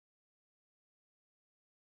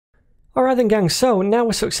Alright then gang, so now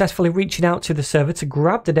we're successfully reaching out to the server to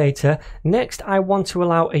grab the data. Next I want to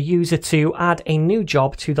allow a user to add a new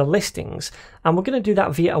job to the listings, and we're going to do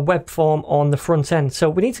that via a web form on the front end. So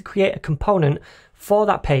we need to create a component for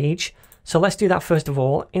that page. So let's do that first of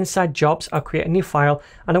all. Inside jobs, I'll create a new file,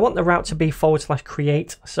 and I want the route to be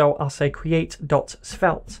 /create. So I'll say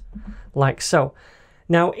create.svelte, like so.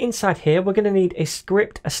 Now inside here we're going to need a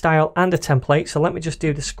script, a style and a template. So let me just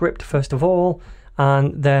do the script first of all,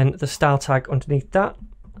 and then the style tag underneath that,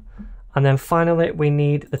 and then finally we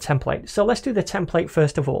need the template. So let's do the template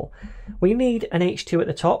first of all. We need an H2 at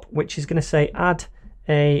the top, which is going to say add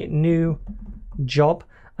a new job,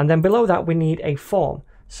 and then below that we need a form.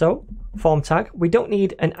 So form tag, we don't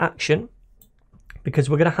need an action because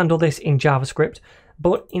we're going to handle this in JavaScript,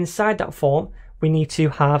 but inside that form we need to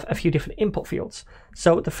have a few different input fields.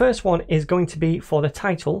 So the first one is going to be for the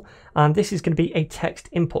title, and this is going to be a text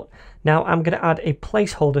input. Now I'm going to add a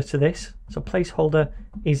placeholder to this. So placeholder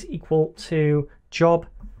is equal to job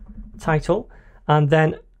title, and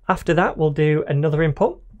then after that we'll do another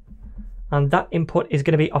input, and that input is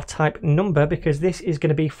going to be of type number because this is going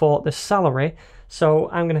to be for the salary. So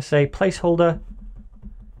I'm going to say placeholder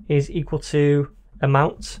is equal to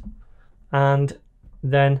amount, and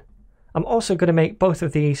then I'm also going to make both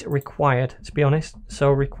of these required, to be honest.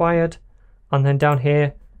 So required, and then down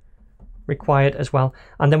here required as well.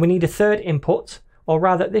 And then we need a third input, or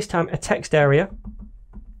rather this time a text area,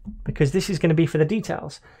 because this is going to be for the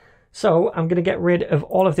details. So I'm going to get rid of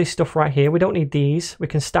all of this stuff right here. We don't need these. We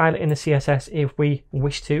can style it in the CSS if we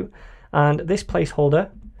wish to. And this placeholder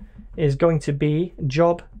is going to be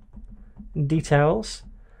job details.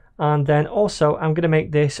 And then also I'm going to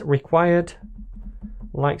make this required,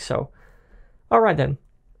 like so. Alright then,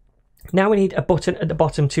 now we need a button at the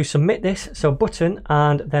bottom to submit this. So button,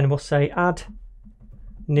 and then we'll say add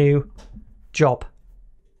new job.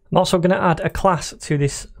 I'm also going to add a class to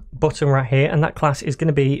this button right here, and that class is going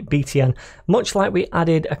to be btn. Much like we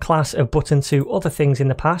added a class of button to other things in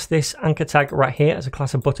the past, this anchor tag right here as a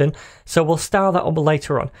class of button. So we'll style that up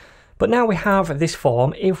later on. But now we have this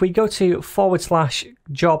form. If we go to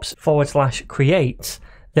 /jobs/create,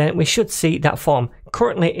 then we should see that form.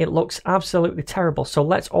 Currently it looks absolutely terrible, so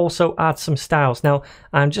let's also add some styles. Now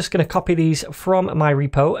I'm just going to copy these from my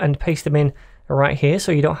repo and paste them in right here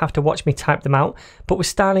so you don't have to watch me type them out. But we're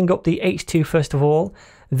styling up the H2 first of all,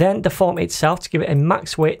 then the form itself to give it a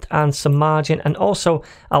max width and some margin, and also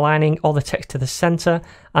aligning all the text to the center.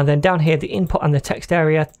 And then down here the input and the text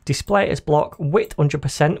area, display as block, width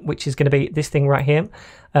 100%, which is going to be this thing right here,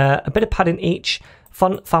 a bit of padding each.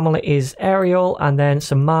 Font family is Arial, and then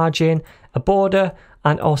some margin, a border,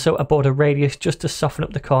 and also a border radius just to soften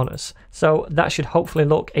up the corners. So that should hopefully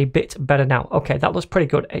look a bit better now. Okay, that looks pretty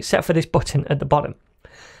good, except for this button at the bottom.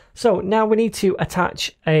 So now we need to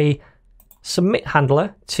attach a submit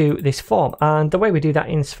handler to this form, and the way we do that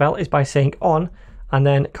in Svelte is by saying on and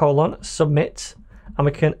then colon submit, and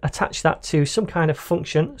we can attach that to some kind of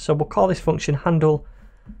function. So we'll call this function handle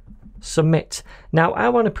submit. Now I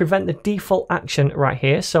want to prevent the default action right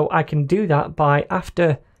here, so I can do that by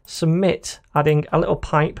after submit adding a little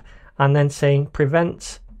pipe and then saying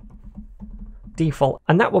prevent default,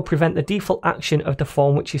 and that will prevent the default action of the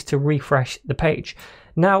form, which is to refresh the page.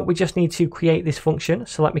 Now we just need to create this function,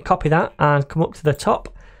 so let me copy that and come up to the top,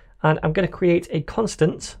 and I'm going to create a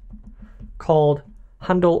constant called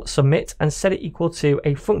handle submit and set it equal to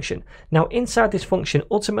a function. Now inside this function,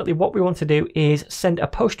 ultimately what we want to do is send a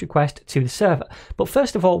post request to the server. But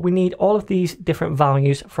first of all, we need all of these different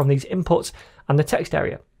values from these inputs and the text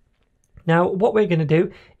area. Now what we're going to do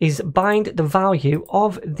is bind the value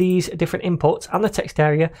of these different inputs and the text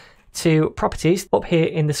area to properties up here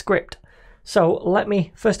in the script. So let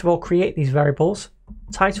me first of all create these variables.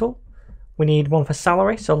 Title, we need one for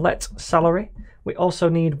salary, so let salary. We also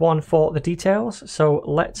need one for the details, so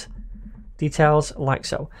let details, like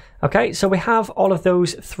so. Okay, so we have all of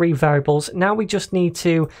those three variables. Now we just need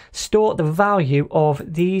to store the value of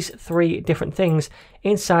these three different things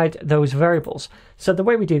inside those variables. So the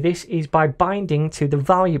way we do this is by binding to the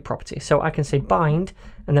value property. So I can say bind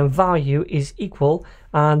and then value is equal,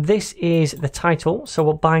 and this is the title, so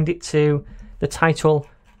we'll bind it to the title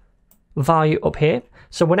value up here.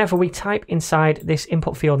 So whenever we type inside this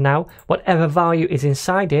input field now, whatever value is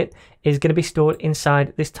inside it is going to be stored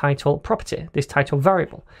inside this title property, this title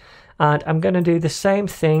variable. And I'm going to do the same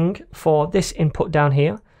thing for this input down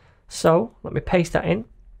here. So let me paste that in.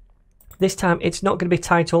 This time it's not going to be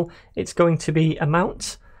title, it's going to be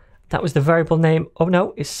amount. That was the variable name. Oh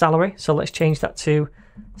no, it's salary. So let's change that to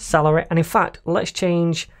salary. And in fact, let's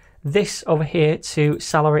change this over here to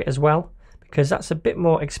salary as well, because that's a bit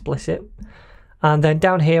more explicit. And then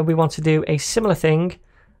down here, we want to do a similar thing.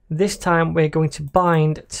 This time we're going to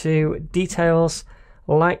bind to details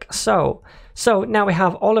like so. So now we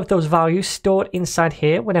have all of those values stored inside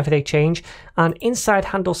here whenever they change. And inside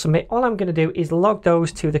handle submit, all I'm going to do is log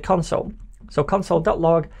those to the console. So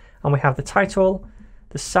console.log, and we have the title,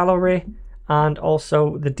 the salary, and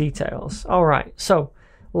also the details. All right, so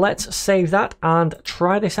let's save that and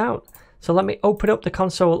try this out. So let me open up the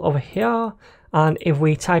console over here. And if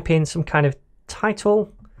we type in some kind of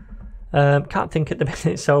title, can't think at the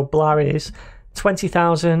minute, so blah it is,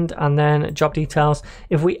 20,000, and then job details.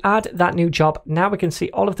 If we add that new job, now we can see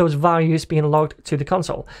all of those values being logged to the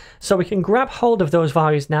console. So we can grab hold of those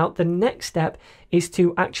values now. The next step is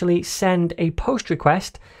to actually send a post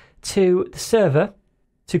request to the server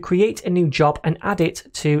to create a new job and add it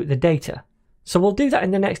to the data. So we'll do that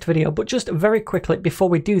in the next video, but just very quickly before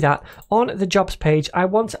we do that, on the jobs page, I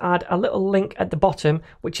want to add a little link at the bottom,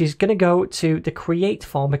 which is going to go to the create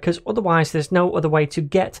form, because otherwise there's no other way to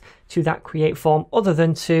get to that create form other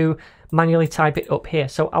than to manually type it up here.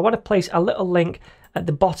 So I want to place a little link at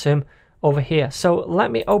the bottom over here. So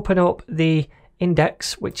let me open up the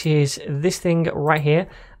index, which is this thing right here,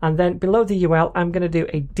 and then below the UL I'm going to do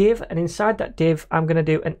a div, and inside that div I'm going to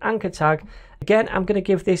do an anchor tag. Again, I'm going to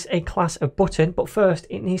give this a class of button, but first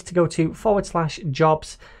it needs to go to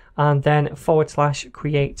 /jobs and then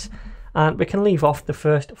 /create, and we can leave off the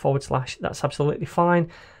first /, that's absolutely fine.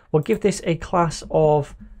 We'll give this a class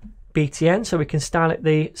of btn so we can style it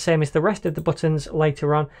the same as the rest of the buttons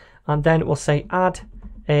later on, and then we'll say add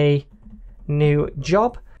a new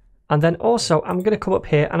job. And then also I'm going to come up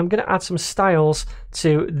here and I'm going to add some styles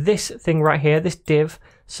to this thing right here, this div.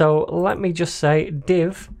 So let me just say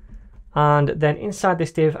div, and then inside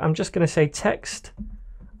this div I'm just going to say text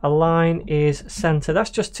align is center. That's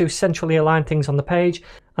just to centrally align things on the page.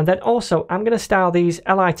 And then also I'm going to style these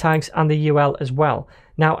li tags and the ul as well.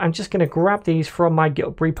 Now I'm just going to grab these from my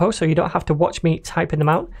GitHub repo so you don't have to watch me typing them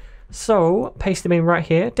out. So paste them in right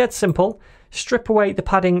here, dead simple. Strip away the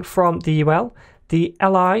padding from the ul. The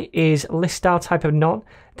li is list style type of none.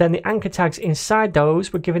 Then the anchor tags inside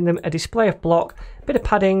those, we're giving them a display of block, a bit of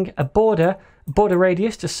padding, a border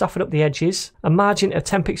radius to soften up the edges, a margin of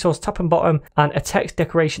 10 pixels top and bottom, and a text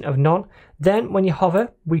decoration of none. Then when you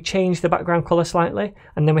hover, we change the background color slightly,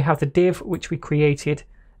 and then we have the div which we created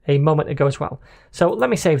a moment ago as well. So let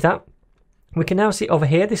me save that. We can now see over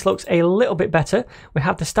here, this looks a little bit better. We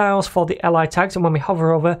have the styles for the li tags, and when we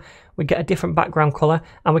hover over, we get a different background color,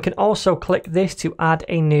 and we can also click this to add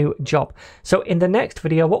a new job. So in the next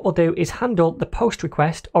video, what we'll do is handle the post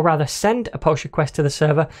request, or rather send a post request to the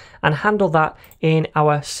server, and handle that in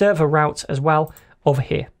our server routes as well over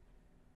here.